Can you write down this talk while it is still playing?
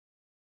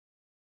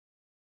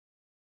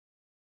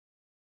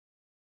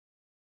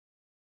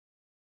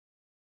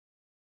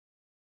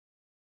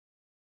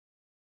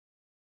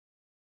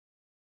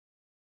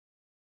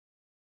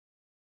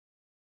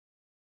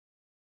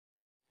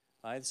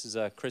Hi, this is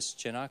Chris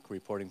Chinnock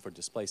reporting for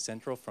Display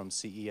Central from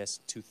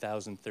CES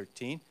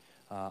 2013.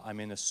 I'm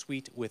in a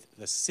suite with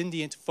the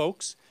Syndiant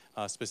folks,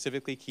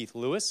 specifically Keith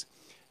Lewis,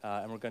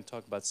 and we're going to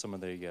talk about some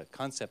of the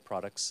concept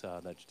products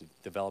that you're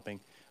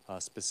developing,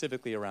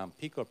 specifically around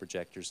Pico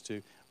projectors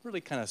to really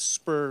kind of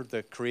spur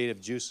the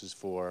creative juices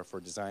for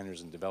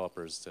designers and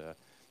developers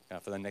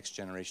for the next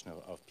generation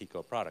of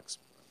Pico products.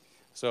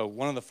 So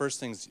one of the first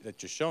things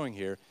that you're showing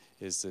here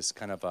is this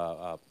kind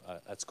of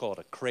let's call it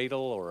a cradle,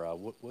 or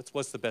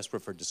what's the best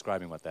word for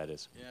describing what that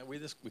is? Yeah,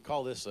 we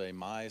call this a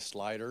My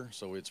Slider,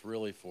 so it's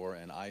really for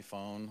an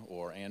iPhone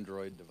or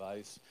Android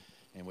device.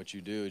 And what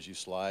you do is you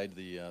slide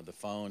the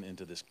phone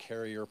into this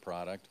carrier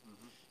product,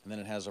 and then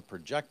it has a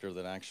projector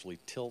that actually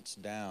tilts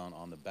down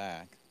on the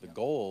back. The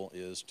goal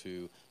is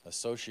to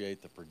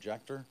associate the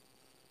projector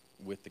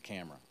with the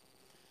camera.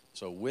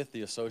 So with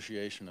the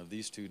association of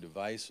these two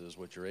devices,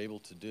 what you're able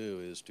to do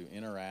is to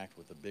interact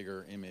with a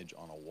bigger image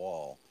on a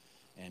wall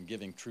and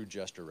giving true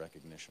gesture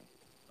recognition.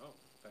 Oh,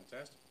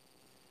 fantastic.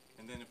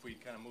 And then if we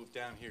kind of move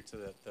down here to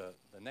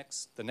the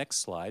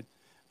next slide,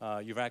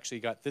 you've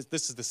actually got,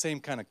 this is the same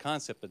kind of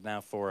concept, but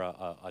now for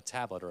a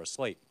tablet or a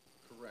slate.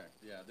 Correct,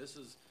 yeah.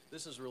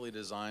 This is really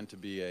designed to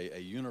be a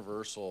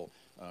universal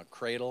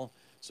cradle.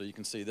 So you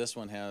can see this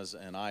one has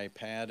an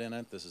iPad in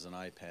it. This is an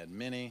iPad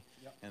mini.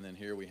 Yep. And then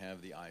here we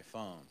have the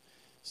iPhone.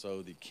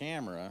 So the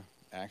camera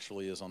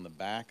actually is on the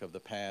back of the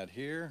pad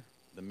here,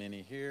 the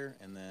mini here,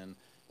 and then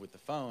with the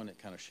phone it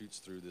kind of shoots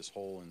through this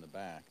hole in the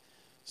back.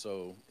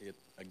 So it,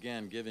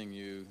 again, giving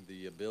you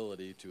the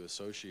ability to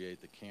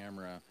associate the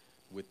camera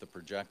with the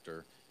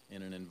projector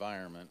in an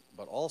environment,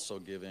 but also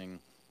giving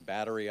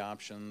battery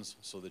options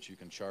so that you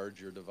can charge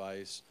your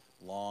device,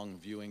 long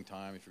viewing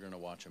time if you're going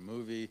to watch a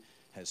movie,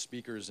 has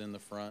speakers in the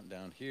front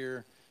down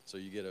here, so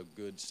you get a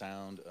good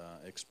sound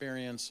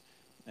experience,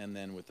 and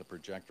then with the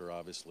projector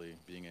obviously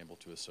being able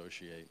to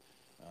associate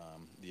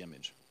the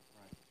image.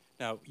 Right.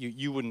 Now,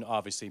 you wouldn't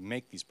obviously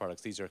make these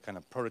products. These are kind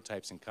of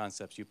prototypes and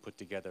concepts you put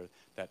together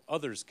that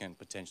others can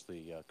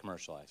potentially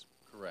commercialize.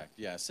 Correct,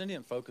 yeah.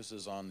 Syndiant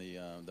focuses on the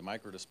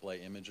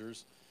microdisplay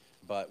imagers,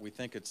 but we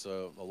think it's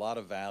a lot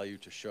of value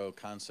to show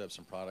concepts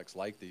and products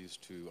like these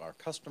to our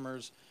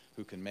customers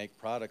who can make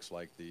products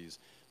like these.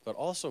 But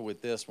also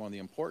with this, one of the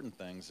important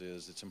things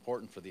is it's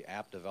important for the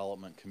app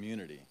development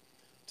community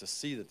to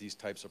see that these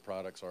types of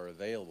products are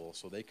available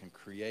so they can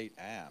create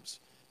apps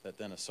that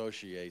then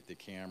associate the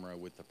camera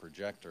with the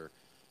projector,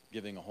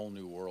 giving a whole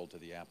new world to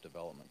the app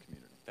development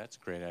community. That's a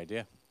great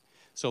idea.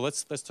 So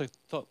let's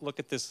look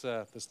at this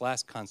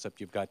last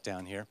concept you've got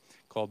down here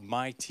called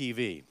My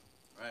TV.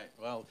 Right.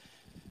 Well,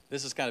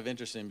 this is kind of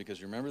interesting because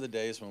you remember the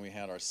days when we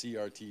had our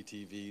CRT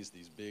TVs,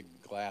 these big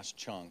glass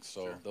chunks.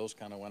 So sure. Those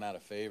kind of went out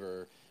of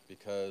favor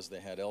because they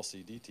had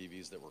LCD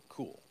TVs that were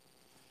cool.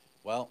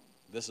 Well,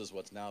 this is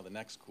what's now the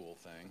next cool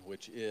thing,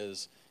 which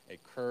is a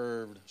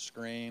curved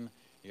screen.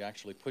 You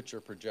actually put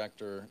your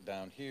projector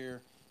down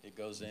here. It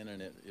goes in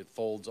and it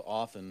folds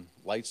off and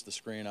lights the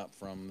screen up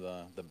from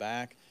the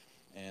back.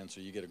 And so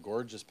you get a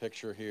gorgeous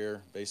picture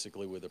here,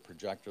 basically with a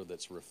projector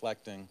that's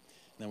reflecting. And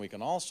then we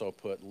can also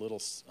put little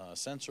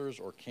sensors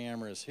or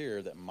cameras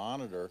here that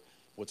monitor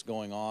what's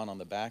going on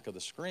the back of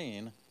the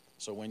screen.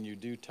 So when you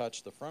do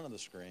touch the front of the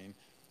screen,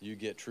 you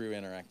get true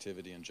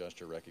interactivity and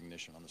gesture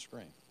recognition on the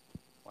screen.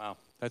 Wow,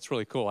 that's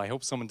really cool. I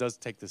hope someone does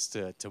take this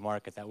to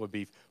market. That would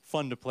be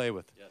fun to play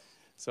with. Yes.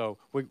 So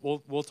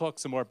we'll talk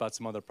some more about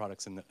some other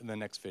products in the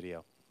next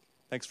video.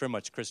 Thanks very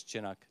much, Chris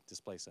Chinnock,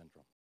 Display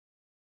Central.